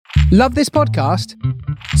Love this podcast?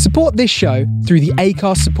 Support this show through the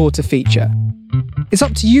Acast supporter feature. It's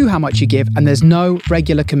up to you how much you give, and there's no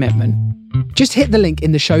regular commitment. Just hit the link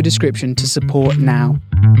in the show description to support now.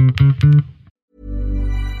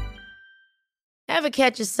 Ever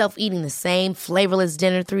catch yourself eating the same flavorless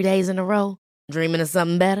dinner 3 days in a row? Dreaming of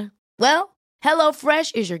something better? Well,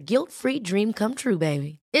 HelloFresh is your guilt-free dream come true,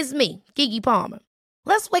 baby. It's me, Keke Palmer.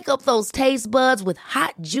 Let's wake up those taste buds with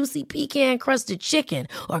hot, juicy pecan-crusted chicken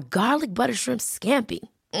or garlic butter shrimp scampi.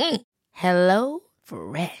 Hello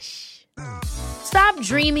Fresh. Stop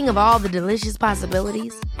dreaming of all the delicious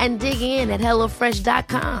possibilities and dig in at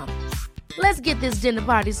HelloFresh.com. Let's get this dinner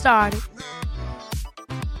party started.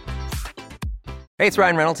 Hey, it's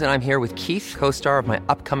Ryan Reynolds, and I'm here with Keith, co-star of my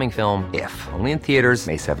upcoming film, If, only in theaters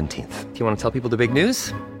May 17th. Do you want to tell people the big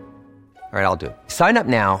news? All right, I'll do it. Sign up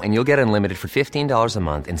now and you'll get unlimited for $15 a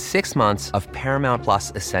month and 6 months of Paramount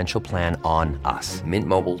Plus Essential Plan on us.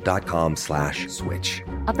 MintMobile.com/switch.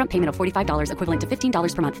 Upfront payment of $45 equivalent to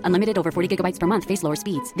 $15 per month. Unlimited over 40 gigabytes per month. Face lower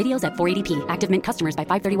speeds. Videos at 480p. Active Mint customers by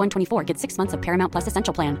 531.24 get 6 months of Paramount Plus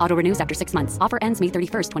Essential Plan. Auto renews after 6 months. Offer ends May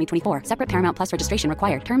 31st, 2024. Separate Paramount Plus registration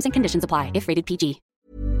required. Terms and conditions apply if rated PG.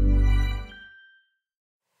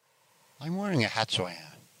 I'm wearing a hat so I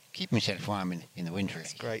keep myself warm in the winter.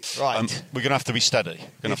 That's great. Right. We're going to have to be steady. We're going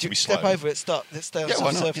to have to be slow. Step over it. Let's stay on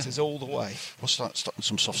soft surfaces all the way. We'll start on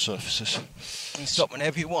some soft surfaces. And stop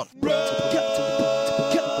whenever you want.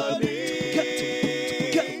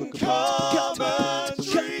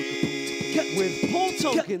 With Paul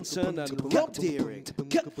Tomkinson and Rob Deering.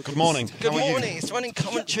 Good morning. Good morning. It's running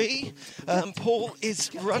commentary. Paul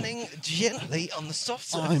is running gently on the soft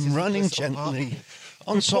surfaces. I'm running gently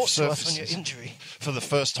on soft surfaces on your injury for the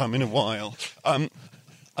first time in a while. And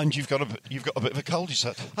you've got a bit of a cold, you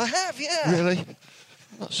said. I have, yeah. Really?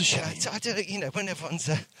 That's a shame. I don't, when everyone's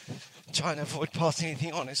trying to avoid passing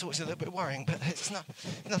anything on, it's always a little bit worrying, but it's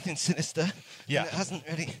nothing sinister. Yeah. And it hasn't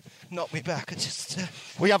really knocked me back. It's just...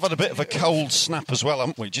 we have had a bit of a cold snap as well,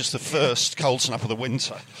 haven't we? Just the first cold snap of the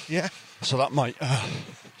winter. Yeah. So that might...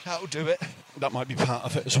 that'll do it. That might be part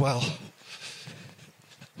of it as well.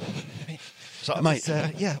 Is that mate?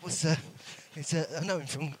 Yeah, it was... It's I know him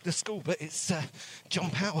from the school, but it's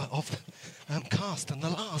John Power of Cast and the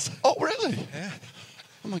Lars. Oh, really? Yeah.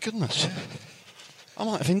 Oh, my goodness. Yeah. I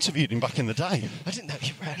might have interviewed him back in the day. I didn't know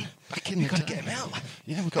you ran. Back in You've the got day. to get him out.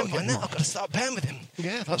 Yeah, we've got to get him out. I've got to start a band with him.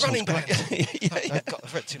 Yeah, that's running band. Yeah.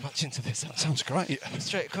 I've read too much into this. That sounds great.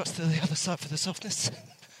 Straight across to the other side for the softness.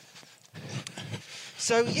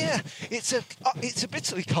 So yeah, it's a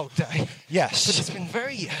bitterly cold day. Yes. But it's been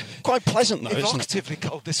very quite pleasant though, isn't it? Evocatively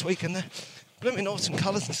cold this week, and the blooming autumn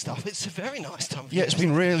colours and stuff. It's a very nice time of year. Yeah, it's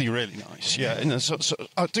been really, really nice. Yeah, and so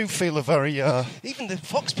I do feel a very... Even the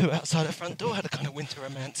fox poo outside our front door had a kind of winter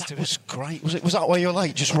romance to it. That was great. Was that why you were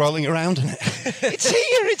late, just rolling around in it? It's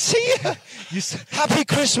here! Happy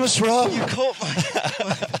Christmas, Rob! You caught my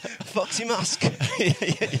foxy musk.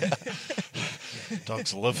 Yeah.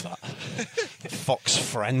 Dogs love that. Fox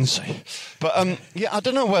frenzy. But, yeah, I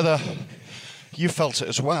don't know whether you felt it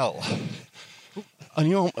as well. And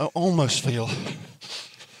you almost feel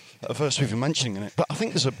averse to even mentioning it, but I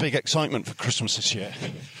think there's a big excitement for Christmas this year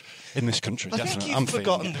in this country. I definitely. think you've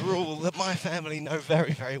forgotten the rule that my family know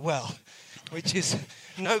very, very well, which is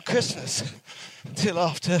no Christmas till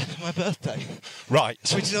after my birthday. Right.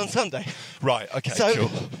 Which is on Sunday. Right, okay, so cool.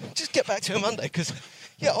 Just get back to a Monday, because,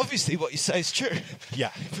 yeah, obviously what you say is true.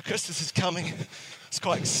 Yeah. For Christmas is coming. It's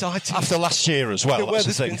quite exciting. After last year as well, the that's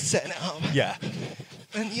the weather's thing. been setting it up. Yeah.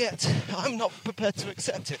 And yet, I'm not prepared to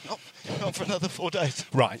accept it. Not for another 4 days.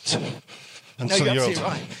 Right. And no, so you're you're absolutely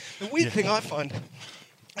right. The weird thing I find,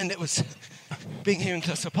 and it was being here in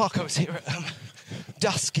Glasgow Park, I was here at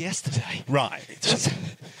dusk yesterday. Right.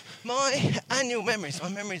 My annual memories, my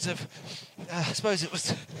memories of, I suppose it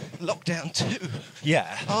was lockdown 2,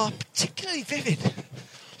 Yeah. are particularly vivid.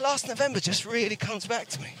 Last November just really comes back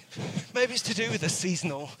to me. Maybe it's to do with the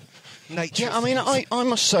seasonal nature. Yeah, I mean, I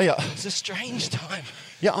must say... it's a strange time.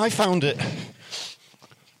 Yeah, I found it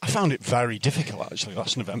very difficult, actually,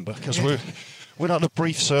 last November, because we'd had a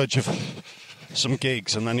brief surge of some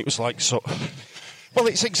gigs, and then it was like, well,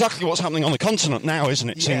 it's exactly what's happening on the continent now, isn't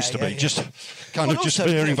it? Seems to be. Just kind of just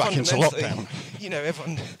veering back into lockdown. You know,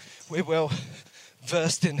 everyone, we're well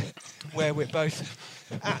versed in where we're both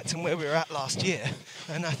at and where we were at last year.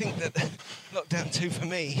 And I think that lockdown 2 for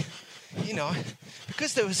me, you know,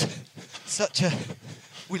 because there was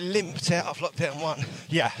we limped out of lockdown 1.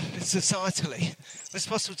 Yeah. Societally, it's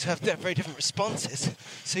possible to have very different responses.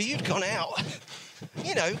 So you'd gone out,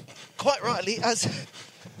 you know, quite rightly, as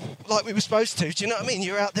like we were supposed to. Do you know what I mean?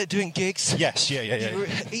 You were out there doing gigs. Yes, yeah. You were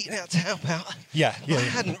eating out to help out. Yeah. I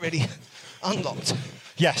hadn't really unlocked.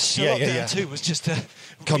 Yes, So yeah. lockdown 2 was just a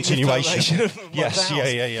Continuation. of my Yes,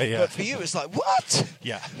 vows. yeah. But for you, it's like, what?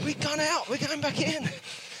 Yeah. We've gone out. We're going back in.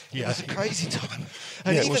 Yeah. It was a crazy time.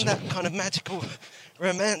 And Yeah, it even was. that kind of magical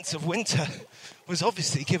romance of winter was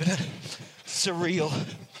obviously given a surreal,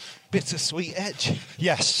 bittersweet edge.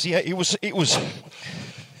 Yes, yeah, it was,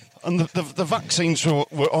 and the vaccines were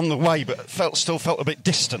on the way, but still felt a bit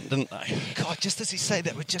distant, didn't they? God, just as you say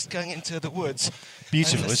that, we're just going into the woods.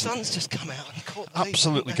 Beautiful, and the isn't it? sun's just come out and caught the leaves,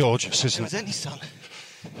 Absolutely hasn't it? gorgeous, isn't If it? there was any sun,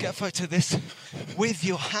 get a photo of this with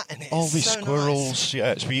your hat in it. All It's these so squirrels, nice.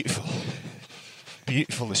 yeah, it's beautiful.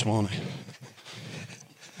 Beautiful this morning.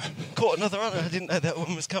 Caught another runner. I didn't know that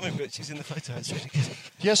woman was coming, but she's in the photo. It's really good.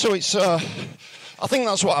 Yeah, so it's, I think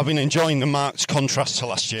that's what I've been enjoying, the marked contrast to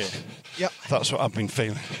last year. Yep. That's what I've been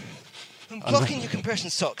feeling. And blocking your compression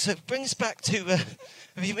socks. So bring us back to,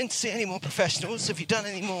 have you been to see any more professionals? Have you done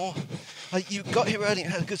any more? Like, you got here early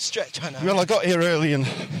and had a good stretch, I know. Well, I got here early and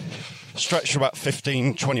stretched for about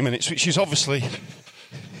 15, 20 minutes, which is obviously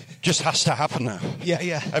just has to happen now.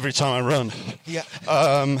 Yeah. Every time I run. Yeah.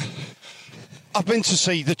 I've been to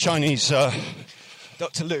see the Chinese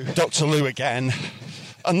Dr. Lou. Dr. Lou again,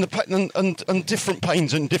 and and different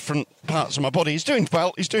pains in different parts of my body. He's doing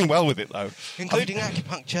well. He's doing well with it though, Including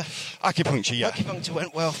acupuncture. acupuncture. Yeah, Acupuncture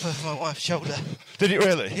went well for my wife's shoulder. did it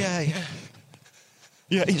really? Yeah.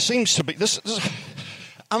 Yeah, it seems to be.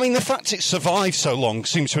 I mean, the fact it survived so long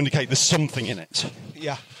seems to indicate there's something in it.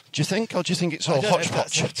 Yeah. Do you think, or do you think it's I all don't know if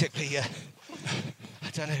that's hodgepodge? particularly, I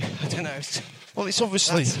don't know. Well, it's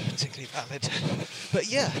obviously. That's particularly valid. But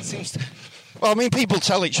yeah, it seems to... Well, I mean, people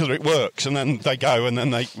tell each other it works, and then they go, and then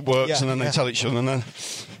they works, Yeah, and then they yeah. tell each other, and then.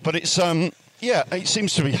 But it's yeah, it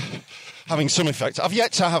seems to be having some effect. I've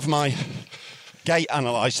yet to have my gait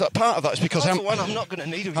analysed. That part of that is because For one, I'm not going to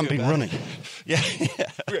need I haven't been running. Yeah.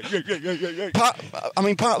 Part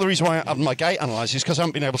of the reason why I had my gait analysed is because I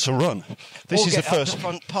haven't been able to run. This is the first. the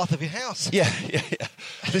front path of your house. Yeah.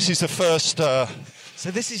 This is the first. So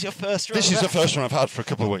this is your first run. This is the first one I've had for a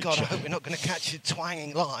couple of weeks. God, I hope we're not going to catch you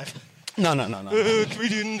twanging live. No.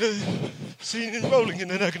 Comedian seen him rolling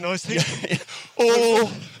in an agonised heap. Or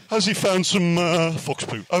has he found some fox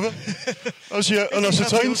poo? Over? Has he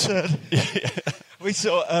unascertained? We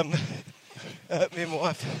saw me and my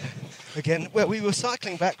wife again. Well, we were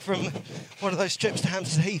cycling back from one of those trips to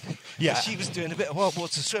Hampstead Heath. Yeah. She was doing a bit of wild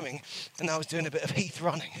water swimming, and I was doing a bit of heath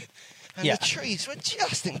running. And Yeah. the trees were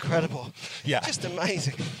just incredible. Yeah. Just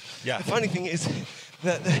amazing. Yeah. The funny thing is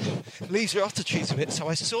that the leaves are off the trees a bit, so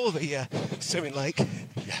I saw the swimming lake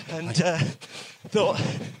and thought,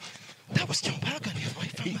 that was John Powell going the other way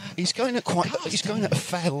from He's going at He's going at a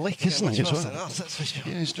fair lick, isn't he? much As worse than well? us, that's for sure.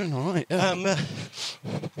 Yeah, he's doing all right.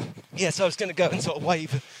 Yeah. So I was going to go and sort of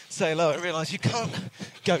wave, say hello, and realise you can't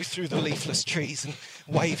go through the leafless trees and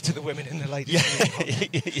wave to the women in the ladies'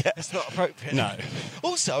 yeah. It's not appropriate. No.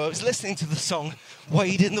 Also, I was listening to the song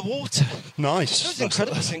 "Wade in the Water." Nice. There was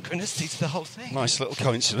incredible synchronicity to the whole thing. Nice little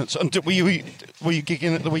coincidence. And were you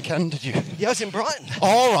gigging at the weekend? Did you? Yeah, I was in Brighton.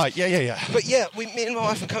 All right. Yeah. But yeah, me and my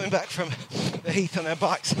wife were coming back from the heath on our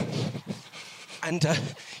bikes. And,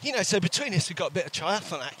 so between us, we got a bit of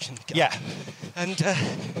triathlon action going. Yeah.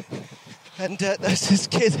 And there's this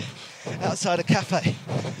kid outside a cafe,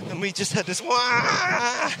 and we just had this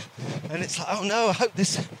wah, and it's like, oh no, I hope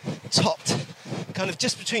this tot, kind of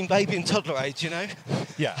just between baby and toddler age,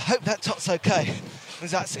 Yeah. I hope that tot's okay. It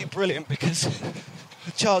was absolutely brilliant because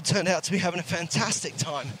the child turned out to be having a fantastic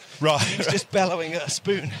time. Right. He was just bellowing at a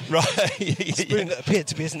spoon. Right. A spoon that appeared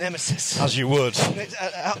to be his nemesis. As you would. And it's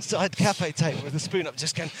outside the cafe table with the spoon up,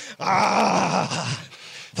 just going, ah,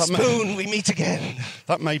 That spoon, we meet again.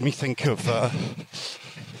 That made me think of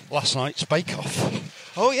last night's Bake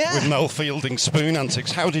Off Oh yeah. with Mel Fielding spoon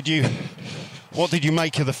antics. What did you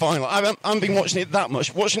make of the final? I haven't been watching it that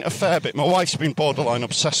much. Watching it a fair bit. My wife's been borderline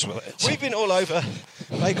obsessed with it. We've been all over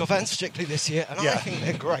Bake Off and Strictly this year, and Yeah. I think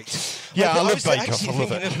they're great. Yeah, I love was Bake Off, actually I love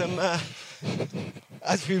thinking it. of them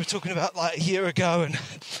as we were talking about like a year ago and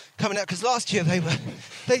coming out, because last year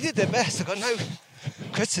they did their best. I got no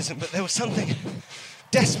criticism, but there was something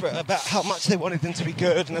desperate about how much they wanted them to be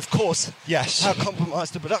good, and of course, Yes. how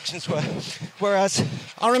compromised the productions were. Whereas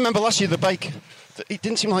I remember last year it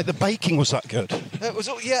didn't seem like the baking was that good. it was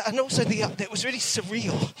and also it was really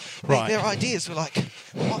surreal. Right. Their ideas were like,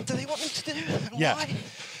 what do they want them to do? And Yeah. why?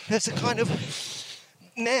 There's a kind of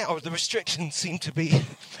now the restrictions seem to be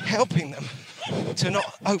helping them to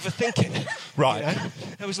not overthink it. Right.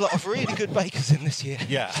 There was a lot of really good bakers in this year.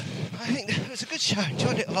 Yeah. I think it was a good show.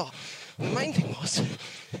 Enjoyed it a lot. And the main thing was,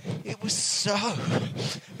 It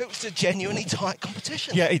was a genuinely tight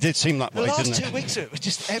competition. Yeah, it did seem that The way, last didn't 2 it? weeks of it was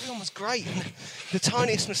just, everyone was great, and the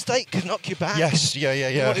tiniest mistake could knock you back. Yes, yeah.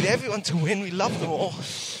 We wanted everyone to win. We loved them all.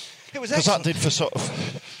 It was Because excellent. that did for sort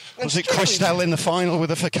of... Was it Strictly- Christelle in the final with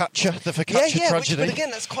the focaccia? The focaccia tragedy? but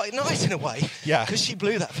again, that's quite nice in a way. Yeah. Because she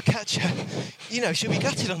blew that focaccia. You know, she'll be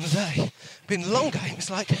gutted on the day. Been a long game.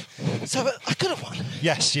 It's like, so I could have won.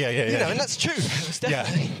 Yes, yeah. You know, and that's true. It was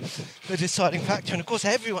definitely the deciding factor. And of course,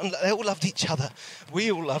 everyone, they all loved each other.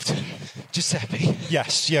 We all loved Giuseppe.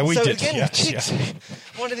 Yes, yeah, we so did. again, Yes, the chicks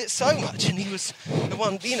wanted it so much, and he was the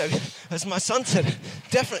one, you know, as my son said,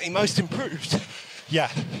 definitely most improved.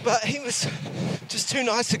 yeah. But he was just too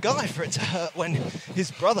nice a guy for it to hurt when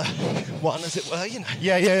his brother won, as it were, you know.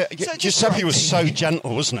 Yeah. So just Giuseppe great was TV. so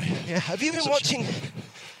gentle, wasn't he? Yeah. Have you been watching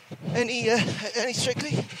any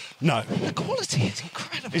Strictly? No. The quality is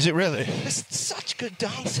incredible. Is it really? There's such good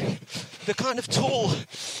dancing. The kind of tall,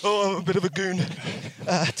 I'm a bit of a goon,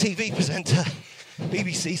 TV presenter,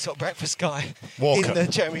 BBC sort of breakfast guy Walker. in the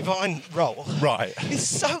Jeremy Vine role. Right. He's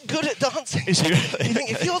so good at dancing. Is he really? You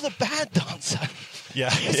think if you're the bad dancer, Yeah.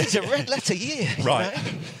 this is a red letter year. you Right. know?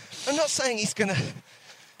 I'm not saying he's going to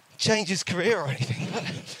change his career or anything, but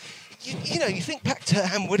you know, you think back to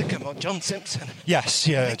Anne Widdecombe or John Simpson. Yes,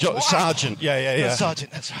 yeah. Wow. Sergeant. Yeah.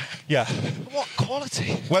 Sergeant, that's right. Yeah. What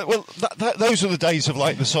quality. Well, those are the days of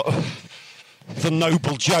like the sort of the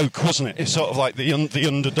noble joke, wasn't it? It's sort of like the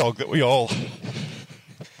underdog that we all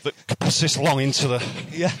that persists long into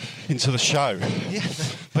the show. Yeah.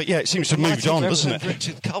 But yeah, it seems to have moved on, doesn't it?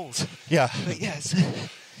 Richard Coles. Yeah. But yeah,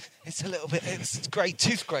 it's a little bit, it's great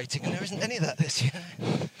tooth grating, and there isn't any of that this year.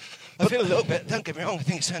 I feel a little bit, don't get me wrong, I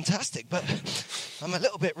think it's fantastic, but I'm a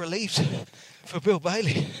little bit relieved for Bill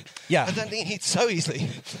Bailey. Yeah. I don't think he'd so easily.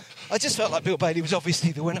 I just felt like Bill Bailey was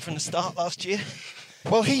obviously the winner from the start last year.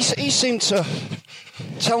 Well, he seemed to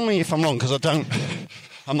tell me if I'm wrong because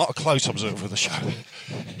I'm not a close observer of the show.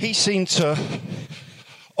 He seemed to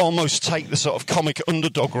almost take the sort of comic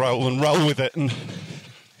underdog role and roll with it and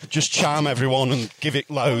just charm everyone and give it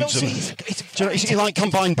loads. Also, And he's he like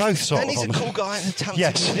combined both sort and of. he's a cool guy and a talented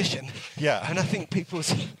Yes. musician. Yeah. And I think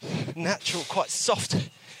people's natural, quite soft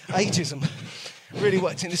ageism really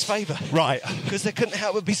worked in his favour. Right. Because they couldn't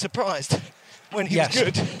help but be surprised when he Yes. was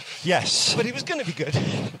good. Yes. But he was going to be good.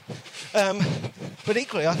 But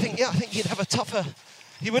equally, I think he'd have a tougher.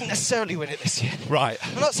 He wouldn't necessarily win it this year. Right.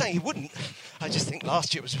 I'm not saying he wouldn't. I just think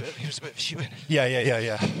last year he was a bit of a shoo-in.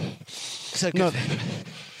 Yeah. So good. No, for him.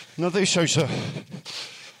 no, those shows are.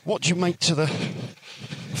 What do you make to the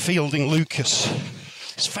Fielding Lucas?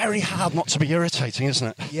 It's very hard not to be irritating, isn't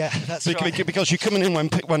it? Yeah, that's right. Because you're coming in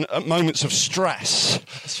when at moments of stress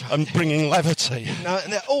That's right. and bringing levity. No,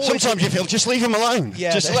 and they're always, Sometimes you feel just leave him alone.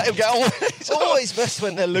 Yeah, just they- let him get on with it. it's always best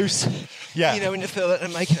when they're loose. Yeah. You know, when you feel that they're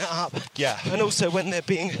making it up. Yeah. And also when they're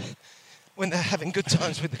having good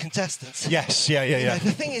times with the contestants. Yes, You yeah. know,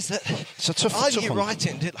 the thing is that It's a tough either you one. write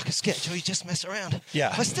it and do it like a sketch or you just mess around.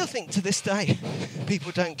 Yeah. I still think to this day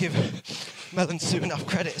people don't give Mel and Sue enough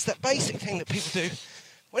credit. It's that basic thing that people do.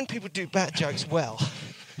 When people do bad jokes well,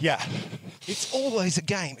 Yeah. it's always a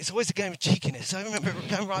game. It's always a game of cheekiness. I remember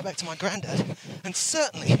going right back to my granddad, and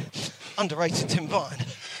certainly underrated Tim Vine.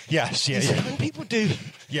 Yes, He said, when people do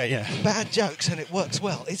Yeah. bad jokes and it works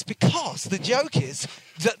well, it's because the joke is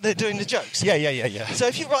that they're doing the jokes. Yeah. So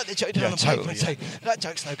if you write the joke down Yeah, on paper totally, and say, that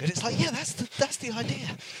joke's no good, it's like, yeah, that's the idea.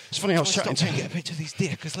 It's funny, I was Stop chatting trying to. to get a picture of these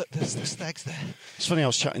deer, because look, there's the stags there. It's funny, I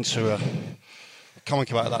was chatting to a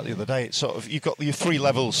comic about that the other day. It's sort of, you've got your three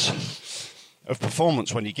levels of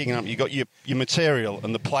performance when you're gigging up. You've got your material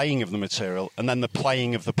and the playing of the material, and then the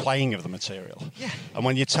playing of the material. Yeah. And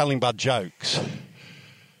when you're telling bad jokes,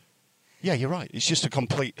 yeah, you're right. It's just a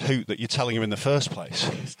complete hoot that you're telling him in the first place.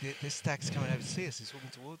 This stag's coming over to see us. He's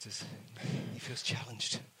walking towards us. He feels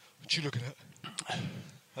challenged. What you looking at?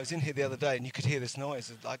 I was in here the other day, and you could hear this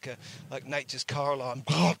noise, like nature's car alarm.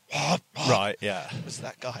 Right, yeah. It was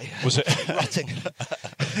that guy. Was it? Rutting.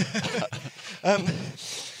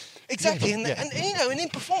 Exactly, Yeah. and you know, and in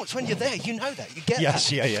performance, when you're there, you know that, you get Yes,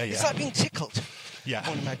 that. yeah. It's like being tickled. Yeah.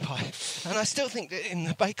 On a magpie. And I still think that in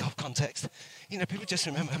the Bake Off context, you know, people just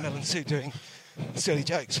remember Mel and Sue doing silly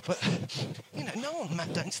jokes, but, you know, no one,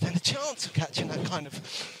 Matt, don't stand a chance of catching that kind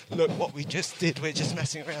of, look, what we just did, we're just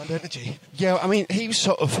messing around energy. Yeah, I mean, he's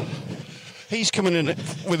coming in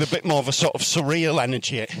with a bit more of a sort of surreal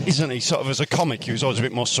energy, isn't he? Sort of as a comic, he was always a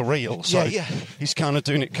bit more surreal. So Yeah. he's kind of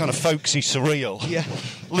doing it kind of folksy, surreal. Yeah.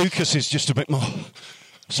 Lucas is just a bit more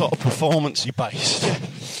sort of performance-y based.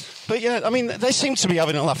 But yeah, I mean, they seem to be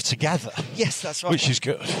having a laugh together. Yes, that's right. Which is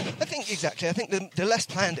good. I think, exactly. I think the less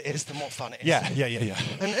planned it is, the more fun it is. Yeah.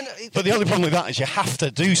 But the only problem with that is you have to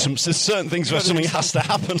do there's certain things where something has to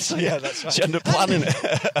happen, so that's right. you end up planning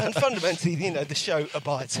it. And fundamentally, the show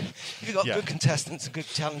abides. If you've got good contestants and good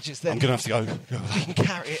challenges, then I'm going to have to go. You can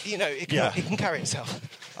carry it, it can carry itself.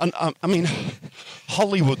 And I mean,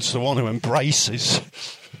 Hollywood's the one who embraces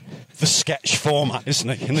the sketch format, isn't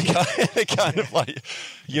he? In the kind of like,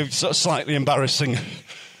 you're sort of slightly embarrassing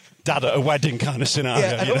dad at a wedding kind of scenario.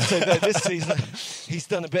 Yeah, and also this season he's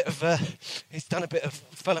done a bit of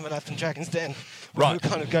Fellow Lad from Dragon's Den. Right. We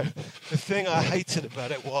kind of go. The thing I hated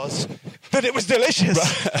about it was that it was delicious. Right.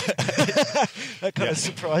 That kind of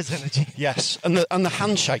surprise energy. Yes, and the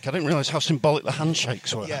handshake. I didn't realise how symbolic the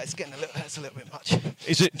handshakes were. Yeah, that's a little bit much.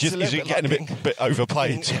 Is it getting a bit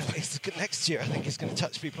overplayed? Next year, I think he's going to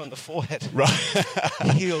touch people on the forehead. Right.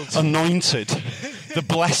 Healed. Anointed. The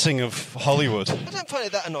blessing of Hollywood. I don't find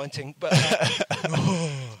it that anointing, but...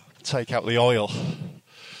 Take out the oil.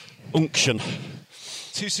 Unction.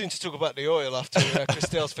 Too soon to talk about the oil after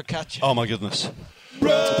Christelle's focaccia. Oh, my goodness.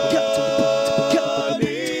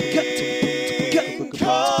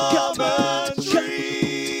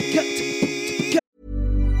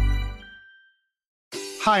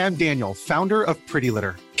 Hi, I'm Daniel, founder of Pretty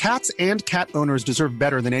Litter. Cats and cat owners deserve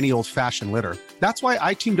better than any old-fashioned litter. That's why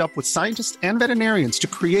I teamed up with scientists and veterinarians to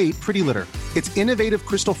create Pretty Litter. Its innovative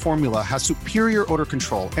crystal formula has superior odor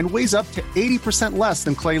control and weighs up to 80% less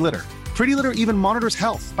than clay litter. Pretty Litter even monitors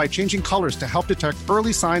health by changing colors to help detect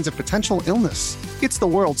early signs of potential illness. It's the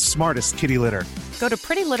world's smartest kitty litter. Go to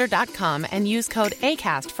prettylitter.com and use code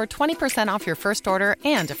ACAST for 20% off your first order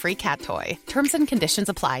and a free cat toy. Terms and conditions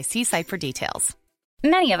apply. See site for details.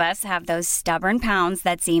 Many of us have those stubborn pounds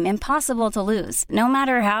that seem impossible to lose, no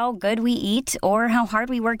matter how good we eat or how hard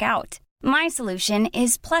we work out. My solution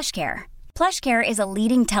is PlushCare. PlushCare is a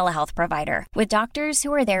leading telehealth provider with doctors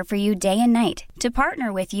who are there for you day and night to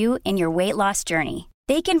partner with you in your weight loss journey.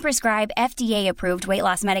 They can prescribe FDA-approved weight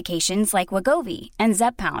loss medications like Wegovy and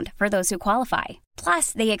Zepbound for those who qualify.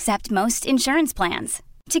 Plus, they accept most insurance plans.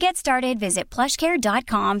 To get started, visit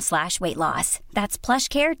plushcare.com/weightloss. That's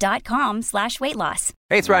plushcare.com/weightloss.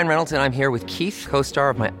 Hey, it's Ryan Reynolds, and I'm here with Keith, co-star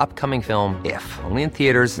of my upcoming film, If, only in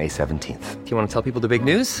theaters May 17th. Do you want to tell people the big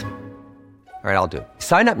news? All right, I'll do it.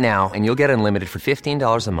 Sign up now and you'll get unlimited for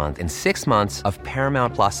 $15 a month and 6 months of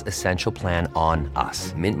Paramount Plus Essential Plan on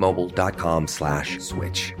us.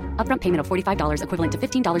 MintMobile.com/switch. Upfront payment of $45 equivalent to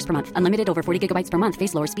 $15 per month. Unlimited over 40 gigabytes per month.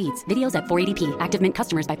 Face lower speeds. Videos at 480p. Active Mint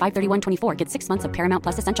customers by 531.24 get 6 months of Paramount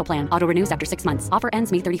Plus Essential Plan. Auto renews after 6 months. Offer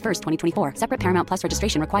ends May 31st, 2024. Separate Paramount Plus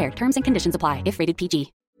registration required. Terms and conditions apply if rated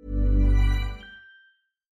PG.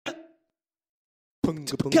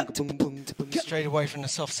 Straight away from the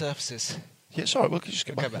soft surfaces. Yeah, sorry, we'll just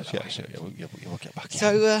get back. We'll get back. We'll get back.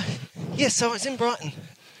 So, so I was in Brighton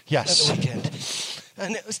Yes. at the weekend,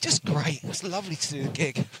 and it was just great. It was lovely to do the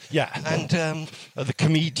gig. Yeah. And the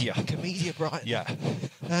Comedia. Comedia Brighton. Yeah.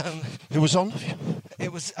 Who was on?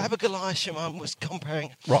 It was Abigail Shaman was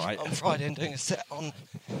comparing Right. on Friday and doing a set on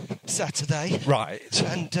Saturday. Right.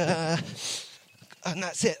 And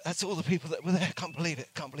that's it. That's all the people that were there. Can't believe it.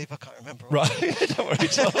 Can't believe I can't remember. Right. Don't worry.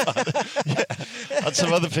 It's all right. Yeah. And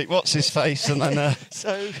some other people. What's his face? And then.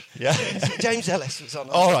 Yeah. James Ellis was on.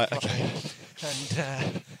 All right. Okay.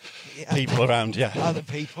 And people around. Yeah. Other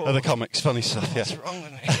people. Other comics. Funny stuff. Yeah. What's wrong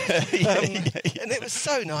with me? And it was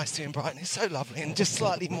so nice to be in Brighton. It's so lovely and just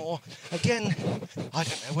slightly more. Again, I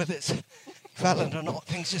don't know whether it's valid or not.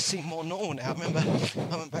 Things just seem more normal now. I remember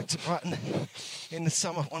I went back to Brighton in the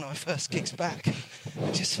summer, one of my first gigs back. It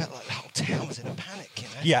just felt like the whole town was in a panic, you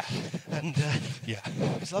know. Yeah. And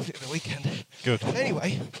it was lovely at the weekend. Good.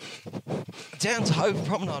 Anyway, down to Hove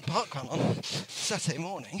Promenade Park Run on Saturday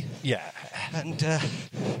morning. Yeah. And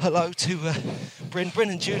hello to Bryn.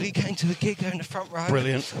 Bryn and Julie came to the gig. They're in the front row.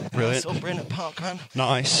 Brilliant. I saw Bryn at Park Run.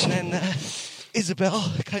 Nice. And then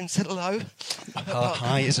Isabel came and said hello.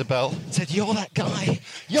 Hi, Isabel. Said, "You're that guy."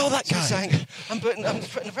 You're that guy. She's saying, I'm putting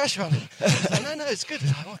the pressure on. I said, no, it's good.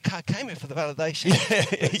 I came here for the validation.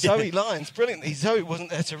 Zoe Lyons, brilliantly. Zoe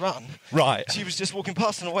wasn't there to run. Right. She was just walking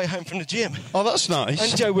past on the way home from the gym. Oh, that's nice.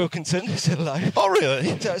 And Joe Wilkinson said hello. Oh,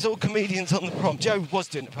 really? So it's all comedians on the prom. Joe was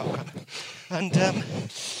doing the prom run. And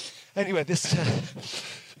anyway, this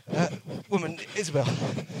woman, Isabel,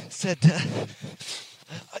 said...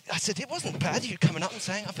 I said, it wasn't bad, you coming up and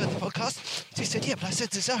saying, I've heard the podcast. She said, yeah, but I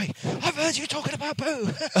said to Zoe, I've heard you talking about Boo.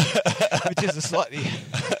 Which is a slightly...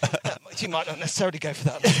 she might not necessarily go for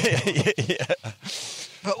that. Yeah.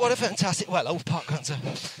 But what a fantastic... Well, old park runs are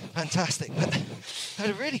fantastic, but I had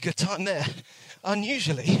a really good time there.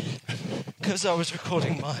 unusually, because I was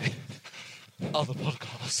recording my other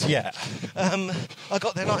podcasts, I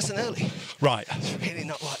got there nice and early. Right. It's really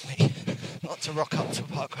not like me not to rock up to a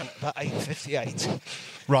parkrun at about 8:58.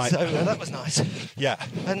 Right. So that was nice. Yeah.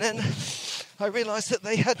 And then I realised that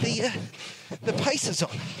they had the pacers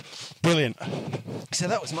on. Brilliant. So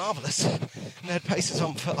that was marvellous. And they had pacers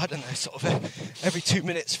on for, I don't know, sort of every 2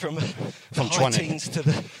 minutes from the high 20 teens to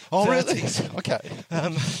the 30s. Really? Okay.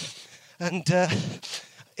 And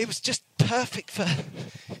it was just perfect for,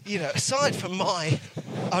 aside from my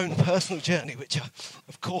own personal journey, which I,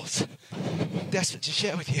 of course, desperate to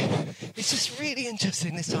share with you, it's just really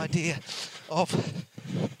interesting, this idea of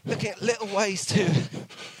looking at little ways to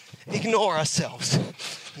ignore ourselves.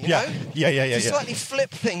 You know? Yeah. To slightly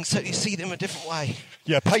flip things so you see them a different way.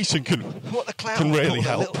 Yeah, pacing can really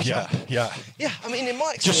help. Yeah. Yeah, I mean, in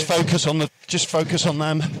my experience, Just focus on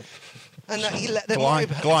them. And that you let them worry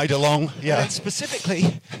about glide along. Yeah. And then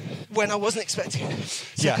specifically when I wasn't expecting it.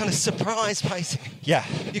 So kind of surprise pacing. Yeah.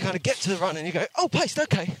 You kind of get to the run and you go, oh, paced,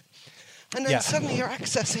 okay. And then suddenly you're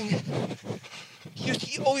accessing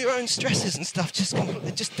all your own stresses and stuff just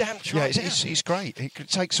damped right down. It's great. It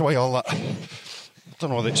takes away all that. I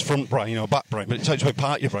don't know whether it's front brain or back brain, but it takes away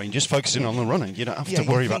part of your brain just focusing on the running. You don't have to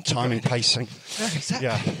worry about timing, pacing. No, exactly.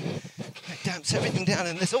 Yeah. It damps everything down,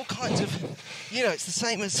 and there's all kinds of, it's the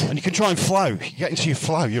same as. And you can try and flow. You get into your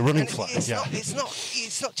flow, your running flow.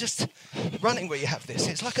 It's not just running where you have this.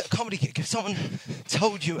 It's like at a comedy gig. If someone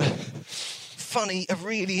told you a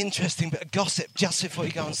really interesting bit of gossip just before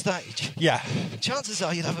you go on stage, chances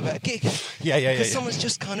are you'll have a better gig. Because someone's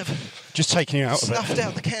just kind of just taking you out of it, snuffed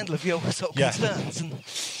out the candle of your sort of concerns, and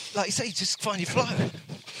like you say, you just find your flow.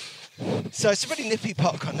 So it's a really nippy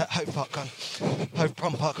parkrun, that Hove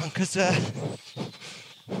Prom parkrun, because I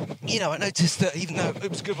noticed that even though it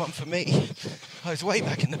was a good one for me, I was way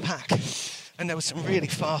back in the pack, and there were some really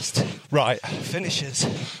fast finishers.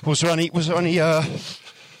 Was there any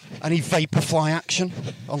Vaporfly action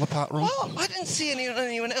on the park run? Well, I didn't see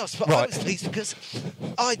anyone else, but I was pleased because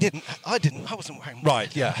I wasn't wearing them.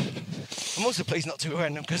 Right, yeah. I'm also pleased not to be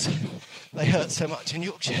wearing them because they hurt so much in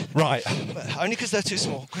Yorkshire. Right. But only because they're too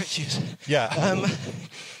small, great shoes. Yeah.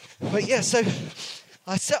 But yeah, so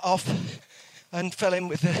I set off and fell in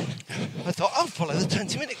with I thought, I'll follow the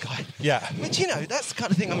 20-minute guy. Yeah. Which, that's the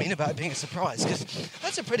kind of thing I mean about being a surprise, because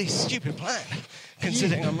that's a pretty stupid plan,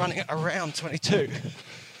 considering I'm running at around 22.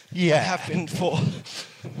 Yeah. I have been for,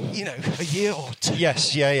 a year or two.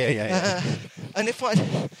 Yes, yeah. And if I'd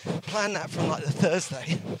planned that from like the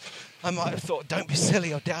Thursday, I might have thought, don't be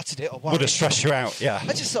silly, or doubted it, or worried. Would have stressed you out, yeah.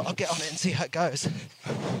 I just thought I'll get on it and see how it goes.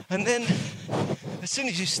 And then, as soon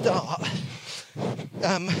as you start,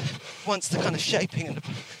 once the kind of shaping and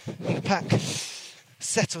the pack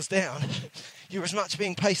settles down, you're as much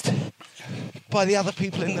being paced by the other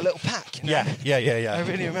people in the little pack. Yeah. I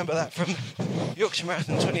really remember that from Yorkshire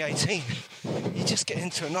Marathon 2018. You just get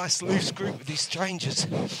into a nice loose group with these strangers.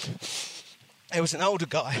 There was an older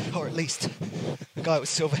guy, or at least a guy with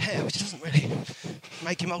silver hair, which doesn't really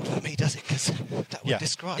make him older than me, does it? Because that would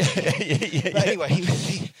describe him. But anyway,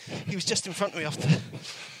 he was just in front of me off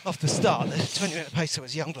the start. The 20-minute pacer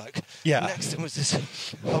was a young bloke. Yeah. And next to him was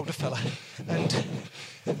this older fella. And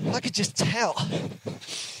I could just tell.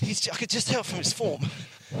 I could just tell from his form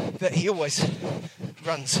that he always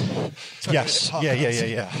runs 20-minute park runs.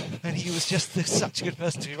 Yeah. And he was just such a good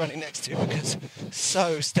person to be running next to, because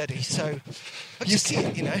so steady, so I just see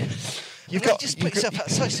it, You've got just put yourself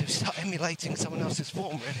outside, so start emulating someone else's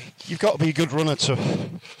form, really. You've got to be a good runner to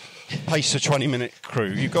pace a 20-minute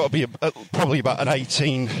crew. You've got to be probably about an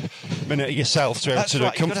 18-minute yourself to be able to do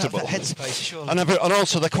it comfortable. That's right, you've got to have that headspace, surely. And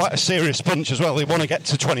also, they're quite a serious bunch as well. They want to get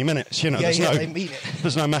to 20 minutes, they mean it.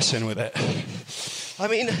 There's no messing with it. I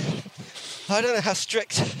mean, I don't know how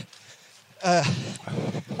strict. I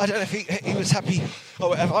don't know if he was happy or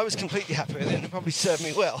whatever. I was completely happy with it, and it probably served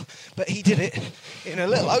me well. But he did it in a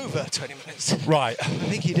little over 20 minutes. Right. I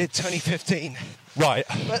think he did 20:15. Right.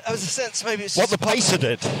 But there was a sense maybe it's what just the pacer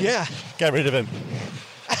did. Yeah. Get rid of him.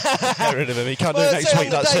 Get rid of him. He can't do it next week.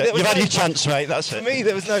 That's it. You've had your chance, mate. That's it. For me,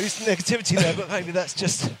 there was no negativity there, but maybe that's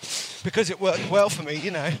just because it worked well for me,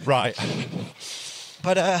 Right.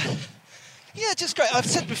 But yeah, just great. I've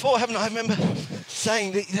said before, haven't I? I remember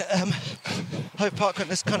saying that Hove Parkrun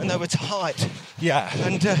has kind of nowhere to hide. Yeah.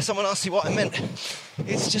 And someone asked me what I meant.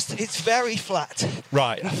 It's very flat.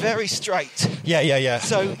 Right. And very straight. Yeah.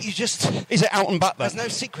 So you just... Is it out and back then? There's no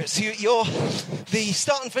secrets. The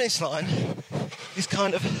start and finish line is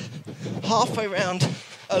kind of halfway round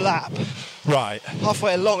a lap. Right.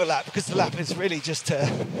 Halfway along a lap, because the lap is really just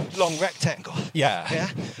a long rectangle. Yeah.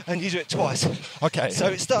 And you do it twice. Okay. So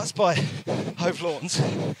it starts by Hove Lawns,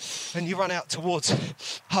 and you run out towards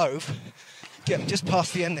Hove, get just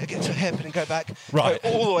past the end there, get to a hairpin and go back. Right. Go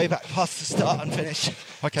all the way back past the start and finish.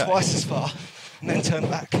 Okay. Twice as far, and then turn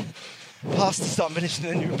back. Past the start and finish, and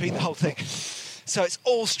then you repeat the whole thing. So it's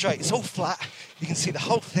all straight, it's all flat. You can see the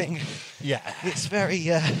whole thing. Yeah. It's very,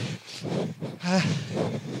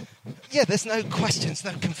 there's no questions,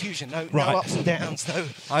 no confusion, no ups and downs, no.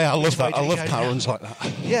 I love that. I love down. power runs like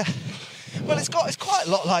that. Yeah. Well, it's quite a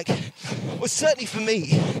lot like. Well, certainly for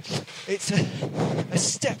me, it's a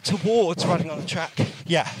step towards running on a track.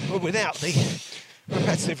 Yeah. But without the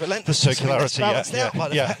repetitive relentless. The circularity, balanced out by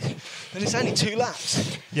the yeah. fact that it's only 2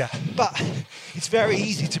 laps. Yeah. But it's very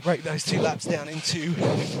easy to break those 2 laps down into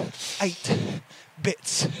 8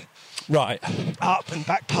 bits. Right. Up and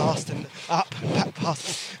back past and up and back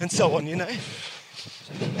past and so on, you know.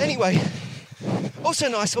 Anyway, also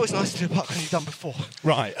nice, always nice to do a parkrun you've done before.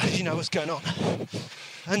 Right. Because you know what's going on.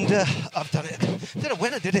 And I've done it. I don't know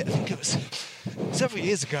when I did it. I think it was several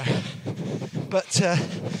years ago. But,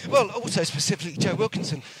 also specifically Joe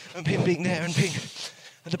Wilkinson and him being there and being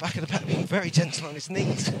at the back of the pack, being very gentle on his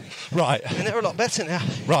knees. Right. And they're a lot better now.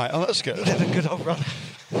 Right. Oh, that's good. He did a good old run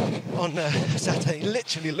on Saturday. He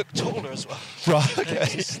literally looked taller as well. Right. Okay.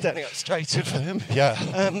 Just standing up straight. Good for him. Yeah.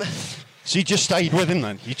 So you just stayed with him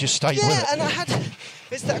then? You just stayed with it? Yeah, and I had...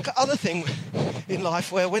 It's that other thing in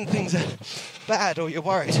life where when things are bad or you're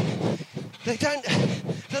worried, they don't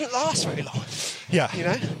last very long. Yeah. You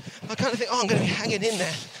know? I kind of think, I'm going to be hanging in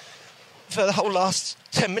there for the whole last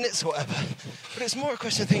 10 minutes or whatever. But it's more a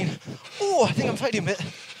question of thinking, I think I'm fading a bit.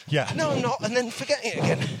 Yeah. No, I'm not. And then forgetting it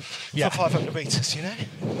again for 500 metres, you know?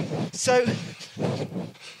 So,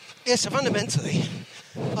 so fundamentally,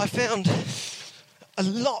 I found a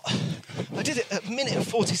lot. I did it a minute and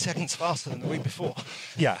 40 seconds faster than the week before.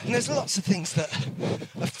 Yeah. And there's lots of things that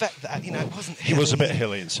affect that. You know, it wasn't hilly. He was a bit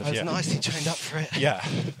hilly and stuff, I was nicely trained up for it. Yeah.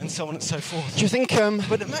 And so on and so forth. Do you think...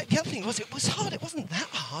 But the other thing was, it was hard. It wasn't that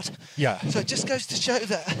hard. Yeah. So it just goes to show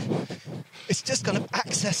that it's just kind of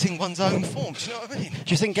accessing one's own form. Do you know what I mean?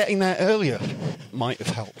 Do you think getting there earlier might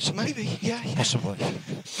have helped? Maybe, yeah. Possibly.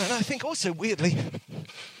 And I think also, weirdly,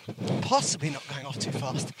 possibly not going off too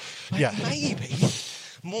fast. Maybe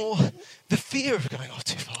more the fear of going off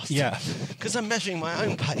too fast. Yeah. Because I'm measuring my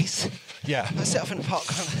own pace. Yeah. I set off in the park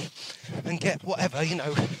and get whatever,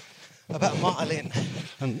 about a mile in.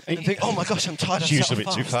 And think, oh my gosh, I'm tired. It's usually a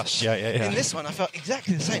bit too fast. Yeah. In this one, I felt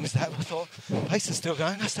exactly the same as that. I thought, pace is still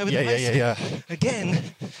going. I stay with the pace. Yeah.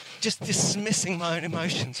 Again, just dismissing my own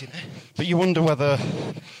emotions, But you wonder whether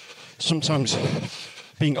sometimes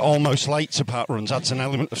being almost late to park runs adds an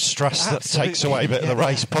element of stress that takes away a bit of the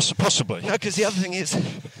race, possibly. No, because the other thing is,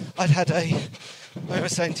 I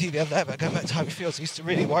was saying to you the other day about going back to Hobie Fields, I used to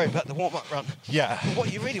really worry about the warm-up run. Yeah. But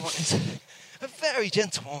what you really want is a very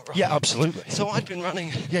gentle warm-up run. Yeah, absolutely. So I'd been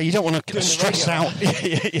running... Yeah, you don't want to stress out.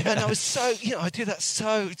 Yeah. And I was so, I do that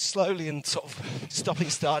so slowly and sort of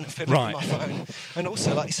stopping, starting and fiddling with my phone. And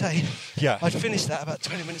also, like you say, I'd finished that about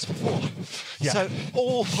 20 minutes before. Yeah. So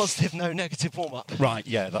all positive, no negative warm-up. Right,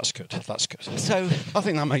 yeah, that's good. So I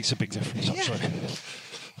think that makes a big difference, actually.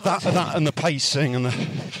 That and the pacing and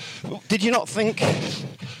the... Did you not think...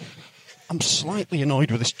 I'm slightly annoyed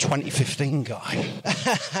with this 2015 guy.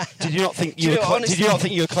 Did you not think you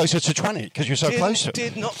were closer to 20 because you're so close to it?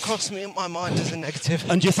 Did not cross me in my mind as a negative.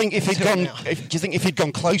 And do you think if he'd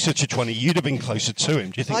gone closer to 20, you'd have been closer to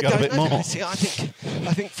him? Do you think you had a bit more? See, I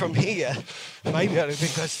think from here, maybe I'd have been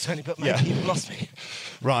closer to 20, but maybe he'd lost me.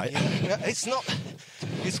 Right. It's not.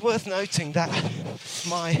 It's worth noting that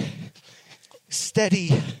my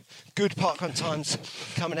steady good parkrun times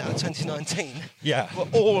coming out of 2019 were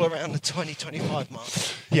all around the 20-25 mark.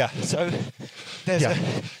 Yeah. So there's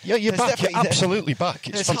you're back. You're absolutely back.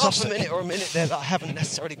 It's fantastic. Half a minute or a minute there that I haven't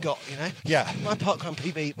necessarily got, Yeah. My parkrun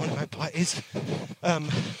PB, when I go by, is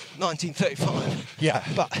 1935. Yeah.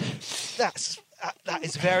 But that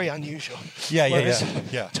is very unusual.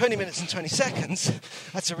 Yeah. 20 minutes and 20 seconds,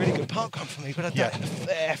 that's a really good parkrun for me, but I've done it a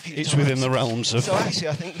fair few times. It's within the realms of... So actually,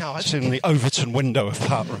 I think, it's in the Overton window of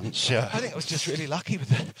parkruns, I think I was just really lucky with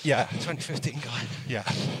the 2015 guy. Yeah.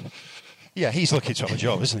 Yeah, he's lucky to have a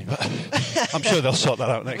job, isn't he? But I'm sure they'll sort that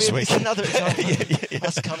out next week. It's another example of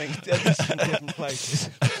us coming from different places.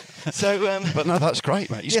 So, but no, that's great,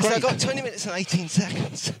 mate. He's great. So I got 20 minutes and 18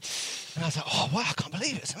 seconds. And I was like, oh, wow, I can't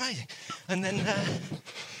believe it. It's amazing. And then,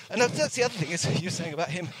 and that's the other thing is you were saying about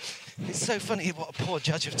him it's so funny what a poor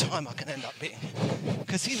judge of time I can end up being.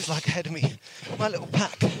 Because he was like ahead of me. My little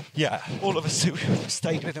pack, Yeah. all of us who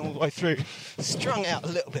stayed with him all the way through, strung out a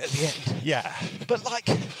little bit at the end. Yeah. But like,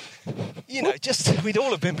 you know, just we'd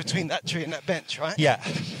all have been between that tree and that bench, right? Yeah.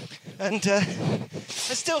 And I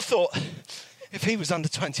still thought if he was under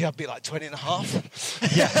 20, I'd be like 20 and a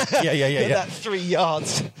half. Yeah. That 3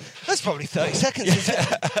 yards. That's probably 30 seconds, isn't it?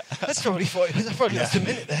 That's probably 40. That's probably just a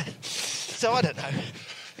minute there. So I don't know.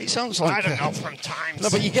 It sounds like... I don't know from times. No,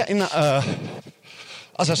 but you're getting that...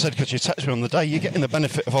 as I said, because you texted me on the day, you're getting the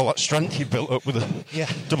benefit of all that strength you built up with the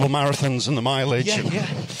double marathons and the mileage. Yeah.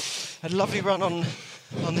 Had a lovely run on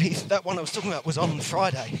the Heath. That one I was talking about was on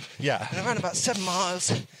Friday. Yeah. And I ran about 7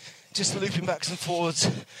 miles, just looping backwards and forwards.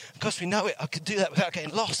 Because we know it, I could do that without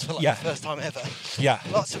getting lost for the first time ever. Yeah.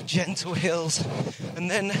 Lots of gentle hills. And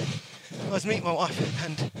then I was meeting my wife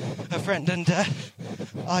and her friend, and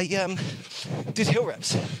I did hill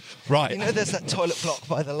reps. Right. You know, there's that toilet block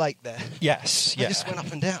by the lake there. Yes, I just went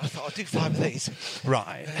up and down. I thought, I'll do 5 of these.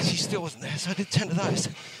 Right. And she still wasn't there, so I did 10 of those.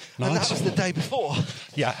 Nice. And that was the day before.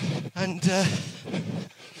 Yeah. And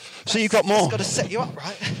so you've got more. It's got to set you up,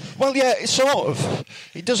 right? Well, yeah, it's sort of.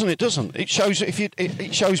 It doesn't. It shows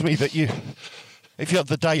it shows me that if you had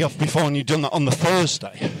the day off before and you'd done that on the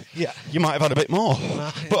Thursday, you might have had a bit more.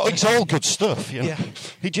 But it's all good stuff, you know. Yeah.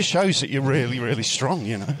 It just shows that you're really, really strong,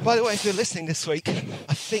 you know. By the way, if you're listening this week,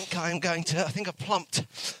 I think I plumped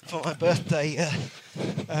for my birthday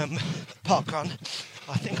park run.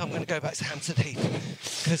 I think I'm going to go back to Hampstead Heath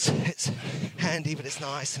because it's handy, but it's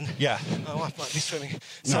nice, and my wife might be swimming.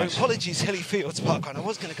 So apologies, Hilly Fields park run. I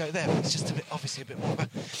was going to go there, but it's just obviously a bit more of a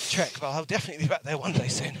trek. But I'll definitely be back there one day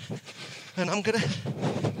soon. And I'm going to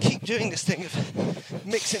keep doing this thing of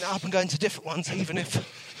mixing it up and going to different ones, even if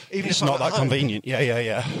it's I'm not that home. convenient.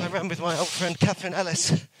 Yeah. I ran with my old friend Catherine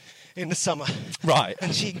Ellis in the summer. Right.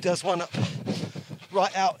 And she does one up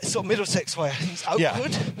right out sort of Middlesex way. I think it's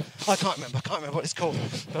Oakwood. Yeah. I can't remember what it's called.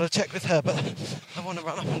 But I'll check with her. But I want to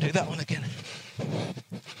run up and do that one again.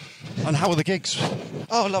 And how are the gigs?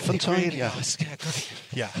 Oh, lovely. Fun time? Really Yeah. nice. Yeah, great.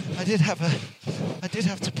 Yeah. I did have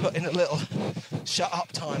to put in a little shut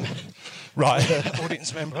up time. Right. With an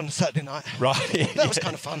audience member on a Saturday night. Right. That was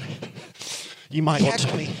kind of fun. You might He want to...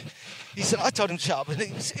 heckled me. He said, I told him to shut up, and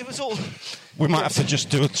it was all... We might have to just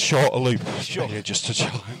do a shorter loop. Sure. Yeah, just to chill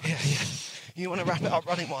out. Yeah. You want to wrap it up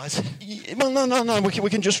running-wise? Well, no. We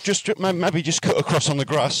can just maybe just cut across on the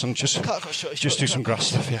grass and just Just do some grass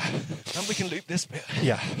stuff. Yeah. And we can loop this bit.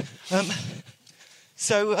 Yeah. I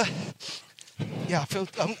feel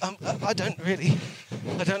I don't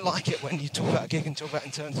like it when you talk about a gig and talk about it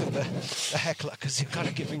in terms of the heckler, because you're kind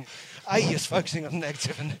of giving, A, you're focusing on the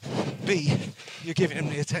negative, and B, you're giving them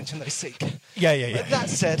the attention they seek. Yeah. But that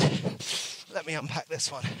said, let me unpack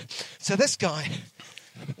this one. So this guy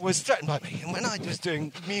was threatened by me, and when I was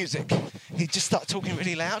doing music, he'd just start talking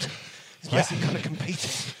really loud. He's basically kind of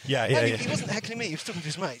competing. Yeah. He wasn't heckling me, he was talking to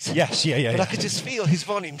his mates. Yes, yeah. But I could just feel his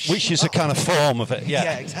volume Which is up. a kind of form of it, yeah.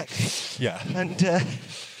 Yeah, exactly. Yeah.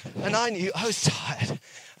 And I knew I was tired,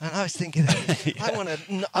 and I was thinking, I want to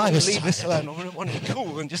leave this alone. I want to be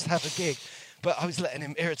cool and just have a gig. But I was letting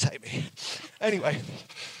him irritate me. Anyway,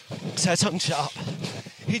 so I told him to shut up.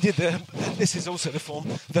 He did this is also the form,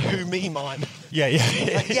 the who me mime. Yeah.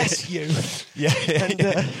 Like, yes, you. Yeah.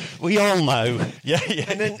 And, we all know. Yeah.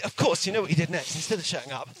 And then, of course, you know what he did next? Instead of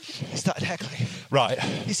shutting up, he started heckling. Right.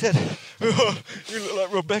 He said, oh, you look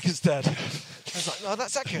like Rebecca's dad. I was like, no,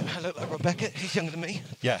 that's accurate. I look like Rebecca. He's younger than me.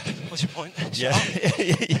 Yeah. What's your point? Yeah.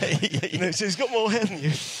 You know, so he's got more hair than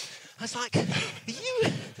you. I was like, are you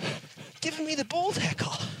giving me the bald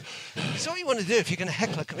heckle? So what you want to do if you're going to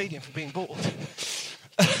heckle a comedian for being bald?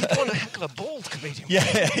 You want to heckle a bald comedian? Yeah.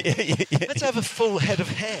 Let's have a full head of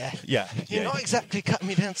hair. Yeah. You're not exactly cutting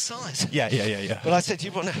me down to size. Yeah. But I said,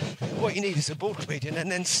 what you need is a bald comedian,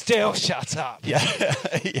 and then still shut up. Yeah.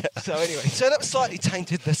 So anyway, that was slightly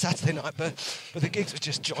tainted the Saturday night, but the gigs were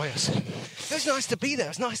just joyous. It was nice to be there. It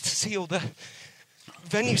was nice to see all the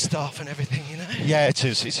venue staff and everything, you know? Yeah, it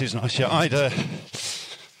is nice. Yeah,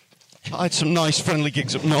 I had some nice friendly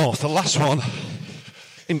gigs up north. The last one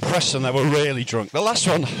in Preston, they were really drunk. The last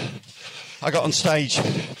one, I got on stage,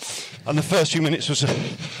 and the first few minutes was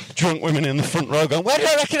drunk women in the front row going, "Where do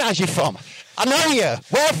I recognise you from? I know you.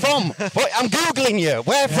 Where from? I'm Googling you.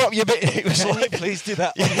 Where from?" It was Can like, you please do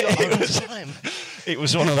that on your own time? It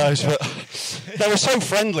was one of those, but they were so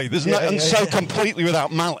friendly. Completely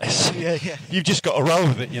without malice. Yeah. You've just got to roll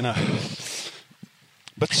with it, you know.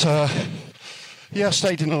 But I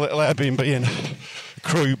stayed in a little Airbnb in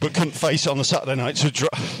Crewe, but couldn't face it on the Saturday night, so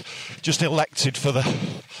just elected for the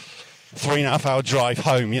 3.5 hour drive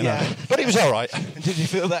home, you know. Yeah. But it was all right. And did you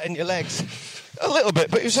feel that in your legs? A little bit,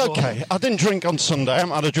 but it was okay. I didn't drink on Sunday. I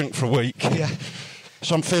haven't had a drink for a week. Yeah.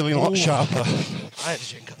 So I'm feeling a lot sharper. I had a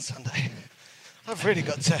drink on Sunday. I've really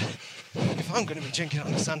got to... If I'm going to be drinking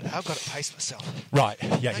on a Sunday, I've got to pace myself. Right,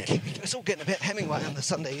 yeah. It's all getting a bit Hemingway on the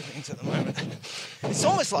Sunday evenings at the moment. It's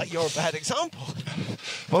almost like you're a bad example.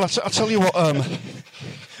 Well, I'll tell you what...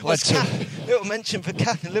 little mention for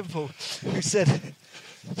Kath in Liverpool, who said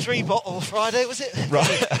 3 bottle Friday, was it? Right.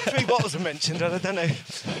 3 bottles are mentioned, and I don't know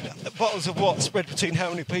bottles of what spread between how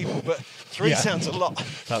many people, but 3 sounds a lot.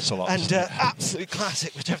 That's a lot. And absolute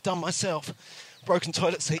classic, which I've done myself. Broken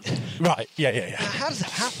toilet seat. Right, yeah. Now, how does that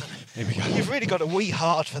happen? Here we go. You've really got to wee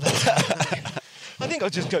hard for that. I think I'll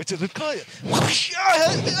just go to the toilet.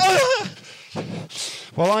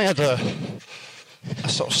 Well, I had a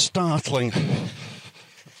sort of startling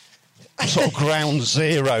sort of ground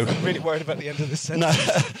zero. I'm really worried about the end of this sentence.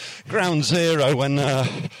 No, ground zero when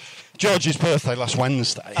George's birthday last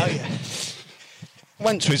Wednesday. Oh, yeah.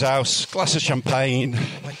 Went to his house, glass of champagne.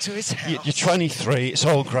 Went to his house. You're 23, it's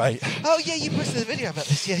all great. Oh, yeah, you posted a video about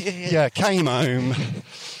this. Yeah. Yeah, came home,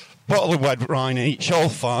 bottle of red wine each, all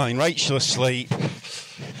fine, Rachel asleep.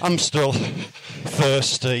 I'm still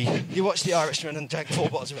thirsty. You watched The Irishman and drank 4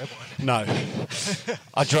 bottles of red wine? No.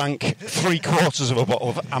 I drank 3/4 of a bottle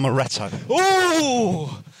of Amaretto. Ooh!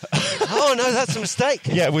 Oh, no, that's a mistake.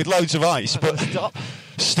 Yeah, with loads of ice, but Stop.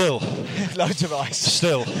 still. Loads of ice.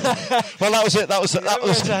 Still. Well, that was it. That was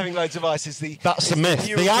having loads of ice is the... That's the myth.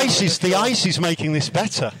 The ice is making this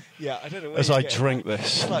better. Yeah, I don't know as I drink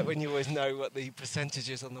this. It's like when you always know what the percentage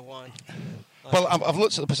is on the wine. Well, I've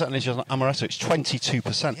looked at the percentage on Amaretto. It's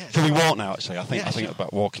 22%. Yeah, Can we walk now? Actually, I think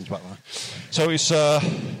about walking's about that. So it's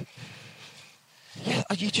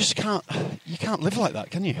you just can't live like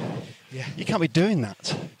that, can you? Yeah. You can't be doing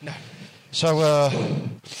that. No. So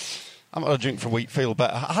I'm had a drink for a week, feel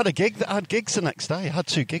better. I had gigs the next day. I had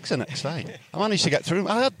 2 gigs the next day. I managed to get through them.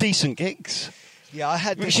 I had decent gigs. Yeah, I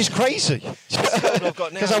had... Which is crazy.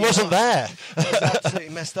 Because I wasn't there. I was absolutely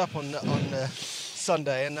messed up on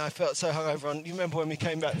Sunday, and I felt so hungover. You remember when we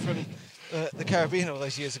came back from the Caribbean all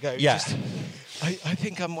those years ago? Yeah. I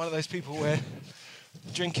think I'm one of those people where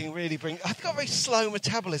drinking really I've got a very slow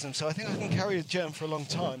metabolism, so I think I can carry a germ for a long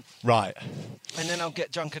time. Right. And then I'll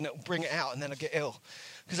get drunk and it'll bring it out, and then I'll get ill.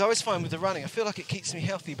 Because I always find with the running, I feel like it keeps me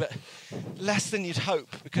healthy, but less than you'd hope,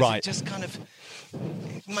 because it just kind of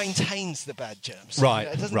maintains the bad germs. Right,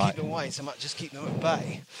 It doesn't keep them away so much, just keep them at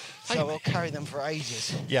bay. So I'll carry them for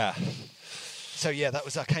ages. Yeah. So yeah,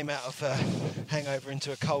 I came out of hangover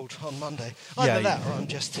into a cold on Monday. Either that, or I'm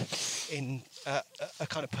just in a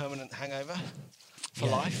kind of permanent hangover for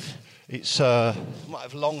life. It's might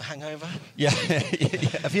have long hangover. Yeah.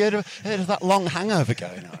 Have you heard of that long hangover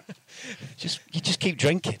going on? You just keep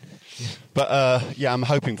drinking. Yeah. But I'm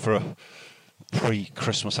hoping for a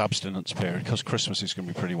pre-Christmas abstinence period, because Christmas is going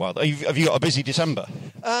to be pretty wild. Have you got a busy December?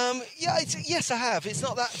 Yes, I have. It's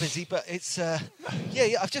not that busy, but it's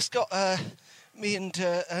I've just got me and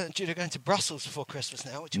Jude are going to Brussels before Christmas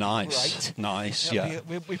now, which is great. Nice,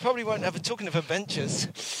 We probably won't have, talking of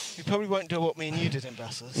adventures, we probably won't do what me and you did in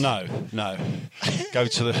Brussels. No. Go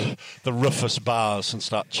to the roughest bars and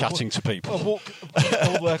start chatting to people. Or walk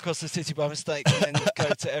all the way across the city by mistake and then go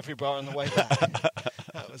to every bar on the way back.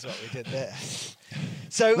 That was what we did there.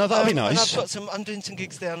 So no, that'd be nice. And I'm doing some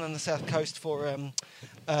gigs down on the south coast for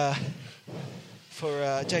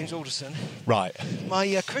James Alderson. Right.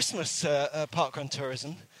 My Christmas parkrun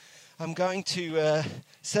tourism, I'm going to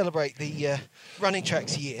celebrate the running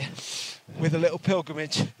tracks year with a little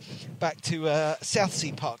pilgrimage back to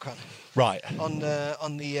Southsea Parkrun. Right. On the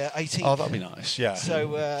 18th. Oh, that'd be nice. Yeah.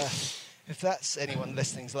 So if that's anyone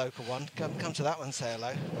listening's local one, come to that one, say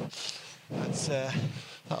hello. That's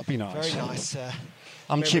that'd be nice. Very nice.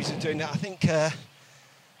 I'm memories of doing that. I think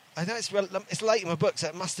I know it's late in my books.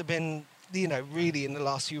 That must have been really in the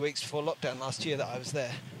last few weeks before lockdown last year that I was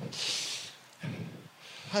there.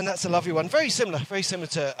 And that's a lovely one. Very similar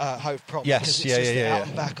to Hove Prom. Yes, because it's out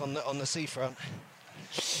and back on the seafront.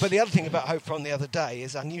 But the other thing about Hove Prom the other day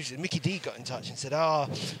is unusual. Mickey D got in touch and said,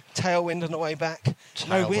 tailwind on the way back.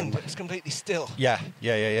 No wind, but it's completely still. Yeah.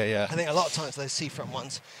 I think a lot of times those seafront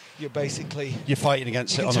ones, you're fighting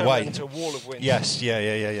against it on the way. Into a wall of wind. Yes,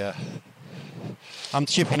 yeah. I'm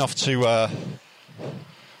chipping off to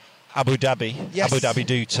Abu Dhabi. Yes. Abu Dhabi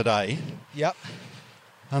do today. Yep.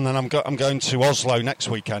 And then I'm going to Oslo next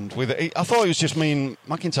weekend. I thought it was just me and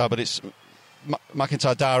McIntyre, but it's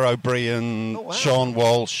McIntyre, Dara O'Brien, Sean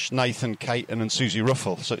Walsh, Nathan Caton and Susie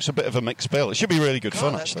Ruffle. So it's a bit of a mixed bill. It should be really good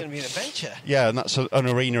fun, that's actually. That's going to be an adventure. Yeah, and that's an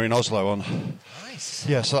arena in Oslo on Nice.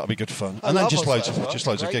 Yeah, so that'll be good fun. I And then love just Oslo loads as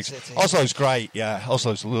well. of Great gigs. city. Oslo's great. Yeah,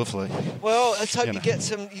 Oslo's lovely. Well, let's hope You you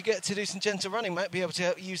know. get to do some gentle running. Might be able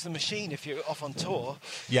to use the machine if you're off on tour.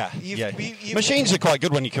 Yeah, You've- Machines are quite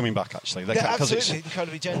good when you're coming back. Actually, Yeah, because absolutely.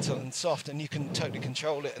 Incredibly gentle and soft, and you can totally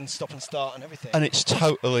control it and stop and start and everything. it's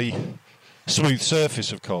totally smooth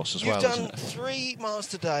surface, of course, as You've well. done Isn't it? 3 miles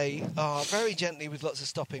today, very gently with lots of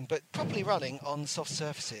stopping, but properly running on soft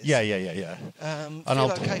surfaces. Yeah. Feel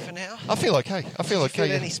I'll- okay for now? I feel okay. Feel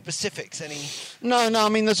any specifics? No. I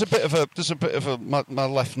mean, there's a bit of a. My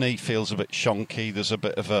left knee feels a bit shonky. There's a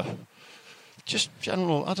bit of a. Just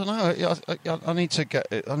general. I don't know. I need to get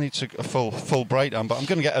it. I need to a full breakdown. But I'm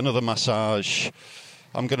going to get another massage.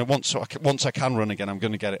 I'm going to once I can run again. I'm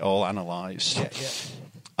going to get it all analysed. Yeah.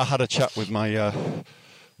 I had a chat with my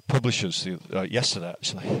publishers yesterday,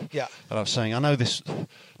 actually. Yeah. And I was saying, I know this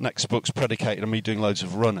next book's predicated on me doing loads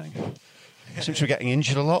of running. Seems to be getting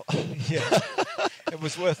injured a lot. Yeah. It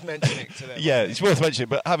was worth mentioning to them. Yeah, it's worth mentioning.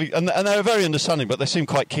 But and they were very understanding, but they seem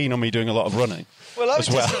quite keen on me doing a lot of running. Well, I was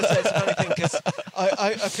as just well. going to say it's a funny thing because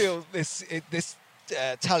I feel this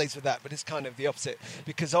tallies with that, but it's kind of the opposite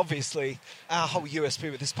because obviously our whole USP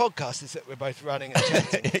with this podcast is that we're both running and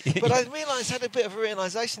chatting. But I had a bit of a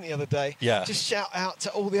realisation the other day. Yeah. Just shout out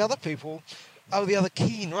to all the other people. The other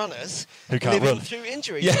keen runners who can't living run through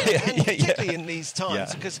injuries, Yeah, and particularly in these times,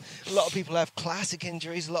 Yeah. because a lot of people have classic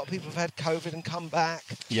injuries. A lot of people have had COVID and come back.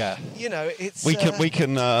 Yeah. You know, it's We can we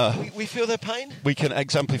feel their pain. we can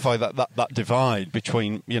exemplify that divide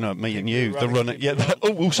between me and you, the running, running. Yeah.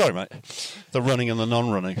 people run. Sorry, mate. The running and the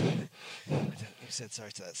non-running. You said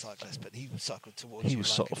sorry to that cyclist, but he cycled towards He you was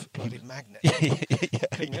like sort a of- bloody magnet.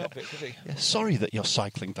 Couldn't help it, could he? Yeah, sorry that you're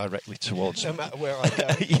cycling directly towards No me. matter where I go.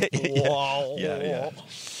 Yeah. Wow. Yeah.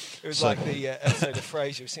 It was So- like the episode of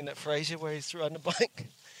Frasier. You've seen that Frasier where he's riding a bike?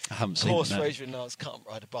 I haven't Of seen course, it. no. Frasier and Niles can't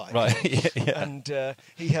ride a bike. Right. Yeah. And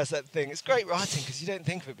he has that thing. It's great writing because you don't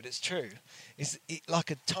think of it, but it's true.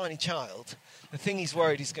 Like a tiny child, the thing he's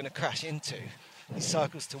worried he's going to crash into, he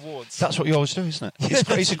cycles towards. That's what you always do, isn't it?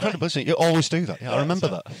 It's incredible, isn't it? You always do that. Yeah, I remember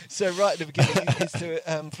that. So right at the beginning, it's to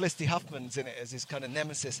Felicity Huffman's in it as his kind of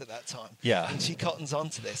nemesis at that time. Yeah. And she cottons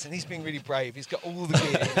onto this, and he's being really brave. He's got all the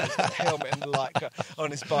gear, he's got the helmet and the light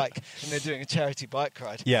on his bike, and they're doing a charity bike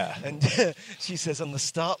ride. Yeah. And she says on the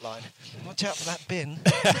start line, "Watch out for that bin."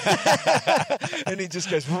 And he just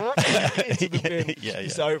goes into the bin, Yeah,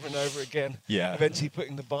 just yeah. over and over again. Yeah. Eventually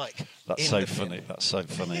putting the bike. That's in so the bin. funny. That's so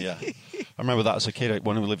funny, yeah. I remember that as a kid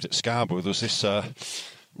when we lived at Scarborough. There was this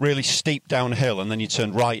really steep downhill, and then you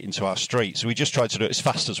turned right into our street. So we just tried to do it as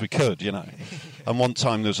fast as we could, And one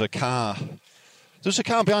time there was a car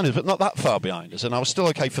behind us, but not that far behind us, and I was still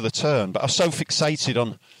okay for the turn. But I was so fixated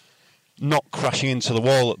on not crashing into the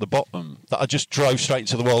wall at the bottom that I just drove straight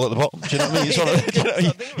into the wall at the bottom. Do you know what I mean? It's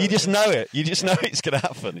one of you just know it. You just know it's going to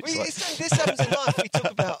happen. It's Well, like, this happens in life. We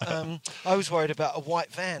talk about. I was worried about a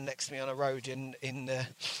white van next to me on a road in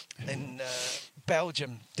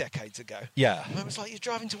Belgium decades ago. yeah. And I was like, "You're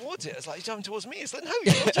driving towards it." I was like, "You're driving towards me." It's like, "No,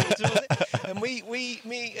 you're not driving towards it." And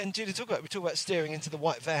me and Judy talk about steering into the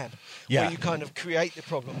white van, Yeah. where you kind of create the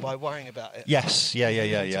problem by worrying about it. Yes. Yeah.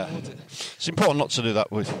 Towards it. It's important not to do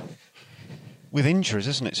that with injuries,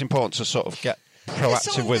 isn't it? It's important to sort of get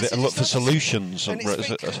proactive with it and look for solutions. And it's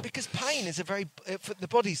very, because pain is a very, for the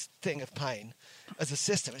body's thing of pain as a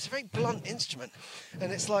system, it's a very blunt instrument.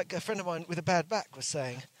 And it's like a friend of mine with a bad back was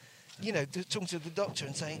saying, talking to the doctor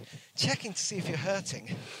and saying, checking to see if you're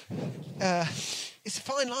hurting. It's a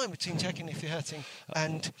fine line between checking if you're hurting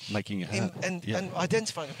and making it hurt. and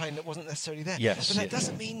identifying a pain that wasn't necessarily there. Yes, but that yeah.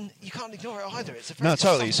 doesn't mean you can't ignore it either. It's a very No,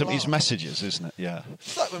 totally. subtle It's art. messages, isn't it? Yeah.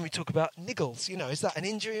 It's like when we talk about niggles. Is that an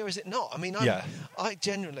injury or is it not? I mean, I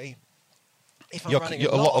generally, if I'm running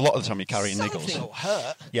a lot of the time you're carrying something niggles. will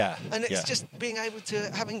hurt. Yeah, And it's yeah. just being able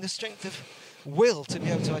to, having the strength of will to be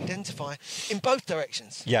able to identify in both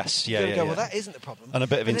directions. Yes, You've yeah, got to yeah, go, yeah. well, that isn't the problem. And a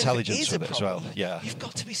bit of But then if intelligence is with a it as well, problem, yeah. You've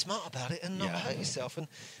got to be smart about it and not Yeah. hurt yourself. And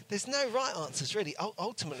there's no right answers, really.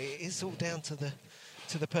 Ultimately, it is all down to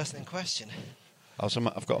the person in question.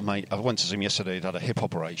 I've got a mate. I went to see him yesterday. He'd had a hip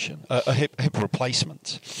operation, a hip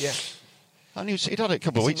replacement. Yeah. And he'd had it a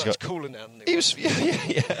couple of weeks He's much ago. cooler now than He was,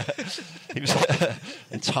 yeah. He was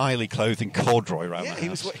entirely clothed in corduroy around Yeah, the he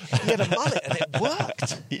house. he had a mullet and it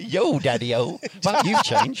worked. Yo, daddy-o. Well, you've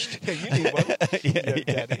changed. Yeah, you need one. Yeah, Yo,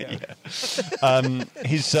 yeah, daddy, yeah.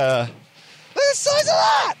 He's Look at the size of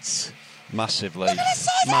that! massively, Look at the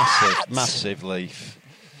size of that! massive leaf.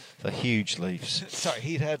 The huge leaves. Sorry,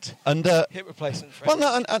 he'd had And hip replacement. well,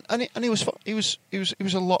 no, and he was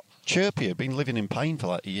a lot chirpier. Been living in pain for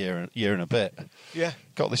like a year and a bit. Yeah.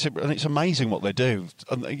 Got this, and it's amazing what they do.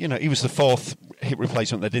 And he was the 4th hip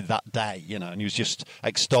replacement they did that day. And he was just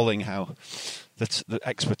extolling how the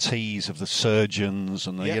expertise of the surgeons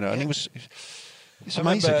and and he was. It's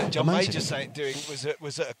amazing. I remember John amazing. Major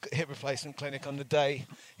was at a hip replacement clinic on the day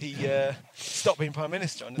he stopped being Prime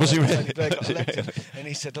Minister. On the Was day he really? Tony Blair got elected. And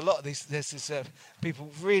he said a lot of there's this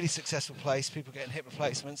people really successful place, people getting hip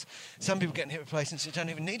replacements. Some people getting hip replacements who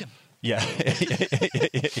don't even need them. Yeah.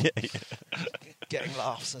 Getting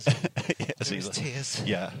laughs as through his tears.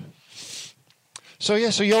 Yeah. So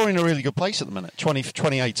you're in a really good place at the minute.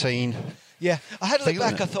 2018. Yeah, I had a look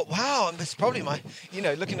back. it? I thought, wow, it's probably my,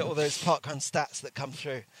 looking at all those parkrun stats that come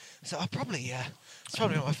through. So it's probably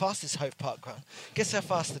my fastest Hove parkrun. Guess how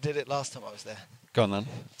fast I did it last time I was there? Go on then.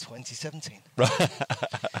 2017. Right.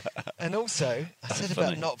 And also, I said funny.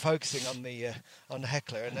 about not focusing on the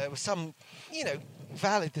heckler, and there was some,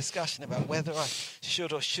 valid discussion about whether I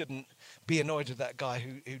should or shouldn't be annoyed with that guy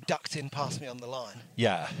who ducked in past me on the line.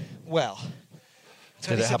 Yeah. Well.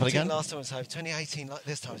 Did it happen again? Last time was Hove. 2018, like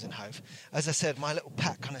this time was in Hove. As I said, my little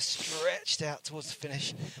pack kind of stretched out towards the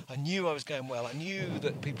finish. I knew I was going well. I knew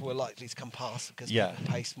that people were likely to come past because people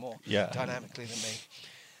paced more dynamically than me.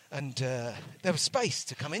 And there was space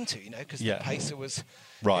to come into, because the pacer was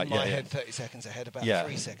in my head 30 seconds ahead, about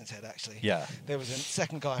 3 seconds ahead, actually. Yeah. There was a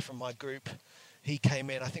second guy from my group. He came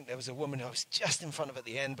in. I think there was a woman who I was just in front of at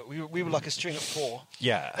the end, but we were like a string of 4.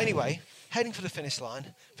 Yeah. Anyway, heading for the finish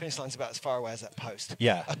line. Finish line's about as far away as that post.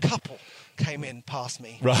 Yeah. A couple came in past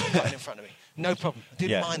me, right in front of me. No problem. I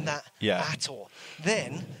didn't mind that at all.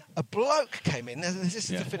 Then a bloke came in. This is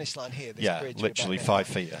the finish line here. This bridge. Literally 5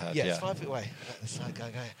 feet ahead. Yeah, it's 5 feet away. Go.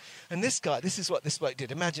 And this guy, this is what this bloke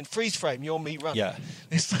did. Imagine freeze frame, you're me running. Yeah.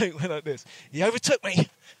 This bloke went like this. He overtook me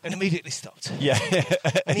and immediately stopped. Yeah.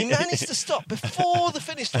 And he managed to stop before the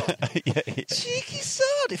finish line. Cheeky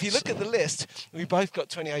sod. If you look at the list, we both got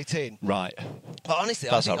 2018. Right. But honestly,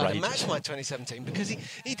 That's I think outrageous. I'd matched my 2017 because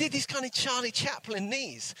he did these kind of Charlie Chaplin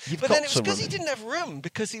knees. You've but got then it was some because room. he didn't have room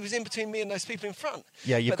because he was in between me and those people in front.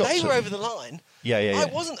 Yeah, you've but got they some. were over the line. Yeah. I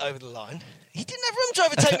wasn't over the line. He didn't have room to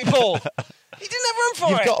overtake me, Paul. He didn't have room for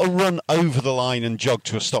You've it. got to run over the line and jog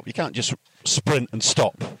to a stop. You can't just sprint and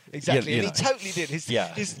stop. Exactly, You and he totally did.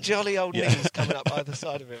 His jolly old knees coming up either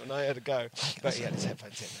side of him, and I had to go. But he had his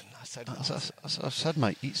headphones in, and I said, As I've said,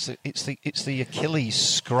 mate, it's the Achilles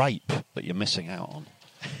scrape that you're missing out on.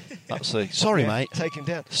 That's the sorry, mate. Take him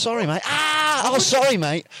down. Sorry, mate. Oh, sorry,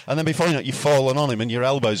 mate. And then before you know it, you've fallen on him and your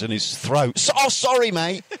elbow's in his throat. Oh, sorry,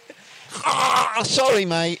 mate. Sorry,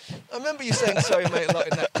 mate. I remember you saying sorry, mate, a lot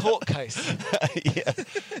in that court case. Yeah.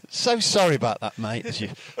 So sorry about that, mate, as you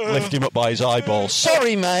lift him up by his eyeballs.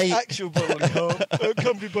 Sorry, mate. Actual bodily harm,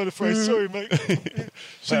 accompanied by the phrase, sorry, mate.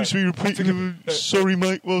 Seems to be repeating sorry,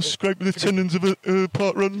 mate, while scraping the tendons of a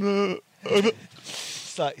part run over.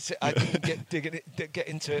 It's like, I didn't get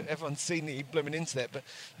into it. Everyone's seen the blooming internet, but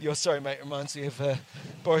your sorry, mate, reminds me of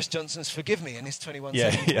Boris Johnson's Forgive Me in his 21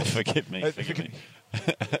 seconds. Yeah, forgive me. Forgive me.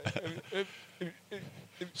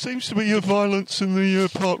 Seems to be a violence in the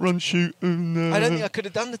park run shoot. And, I don't think I could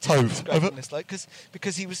have done the time Hove. scraping this,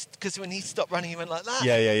 because when he stopped running, he went like that.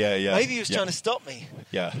 Yeah. Maybe he was trying to stop me.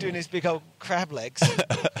 Yeah. Doing his big old crab legs.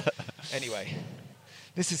 Anyway,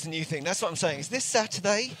 this is the new thing. That's what I'm saying. Is this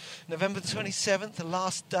Saturday, November the 27th, the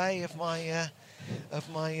last day of my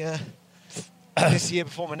this year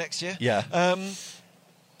before my next year? Yeah.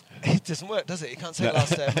 It doesn't work, does it? You can't say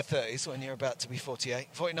last day of the 30s when you're about to be 48,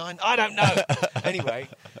 49. I don't know. Anyway,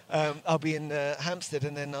 I'll be in Hampstead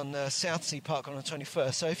and then on Southsea Park on the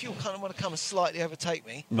 21st. So if you kind of want to come and slightly overtake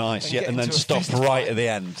me. Nice, and and then stop right at the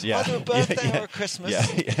end. Yeah. Either a birthday or a Christmas.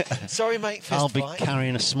 Yeah. Sorry, mate, fist I'll be fight.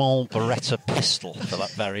 carrying a small Beretta pistol for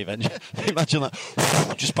that very event. Imagine that.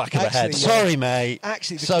 Just back of the head. yeah. Sorry, mate.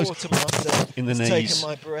 Actually, the quartermaster in the has knees. taken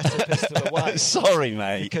my Beretta pistol away. Sorry,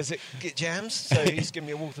 mate. Because it jams, so he's giving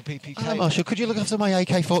me a Walther PPK. Hello, Marshall, could you look after my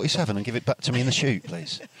AK-47 and give it back to me in the chute,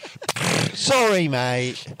 please? Sorry,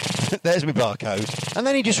 mate. There's my barcode. And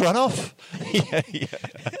then he just ran off. Yeah.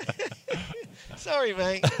 Sorry,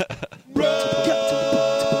 mate.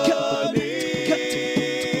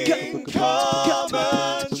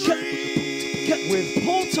 With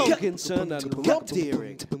Paul Tomkinson and Rob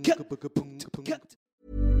Deering.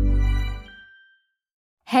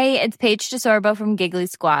 Hey, it's Paige DeSorbo from Giggly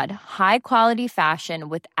Squad. High quality fashion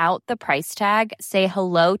without the price tag. Say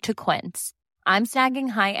hello to Quince. I'm snagging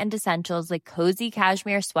high-end essentials like cozy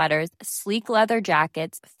cashmere sweaters, sleek leather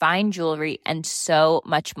jackets, fine jewelry, and so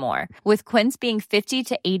much more. With Quince being 50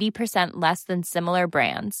 to 80% less than similar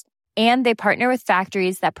brands. And they partner with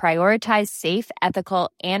factories that prioritize safe, ethical,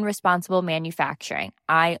 and responsible manufacturing.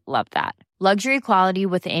 I love that. Luxury quality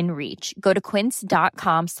within reach. Go to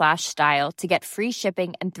quince.com/style to get free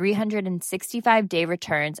shipping and 365-day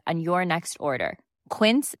returns on your next order.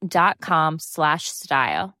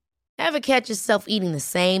 Quince.com/style. Ever catch yourself eating the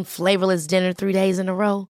same flavorless dinner 3 days in a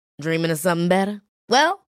row? Dreaming of something better?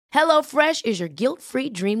 Well, HelloFresh is your guilt-free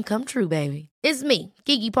dream come true, baby. It's me,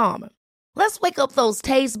 Keke Palmer. Let's wake up those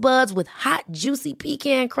taste buds with hot, juicy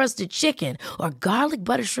pecan-crusted chicken or garlic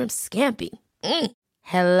butter shrimp scampi.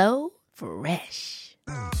 Hello Fresh.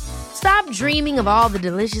 Stop dreaming of all the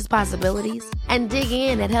delicious possibilities and dig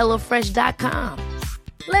in at HelloFresh.com.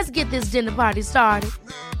 Let's get this dinner party started.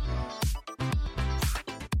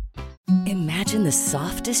 Imagine the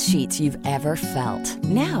softest sheets you've ever felt.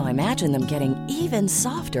 Now imagine them getting even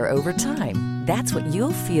softer over time. That's what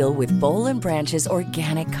you'll feel with Boll & Branch's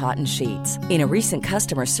organic cotton sheets. In a recent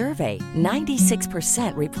customer survey,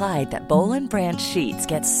 96% replied that Boll & Branch sheets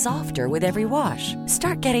get softer with every wash.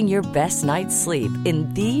 Start getting your best night's sleep in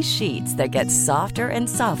these sheets that get softer and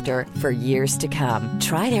softer for years to come.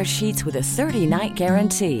 Try their sheets with a 30-night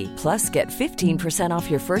guarantee. Plus, get 15% off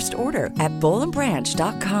your first order at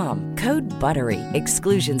bollandbranch.com. Code BUTTERY.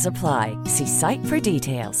 Exclusions apply. See site for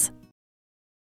details.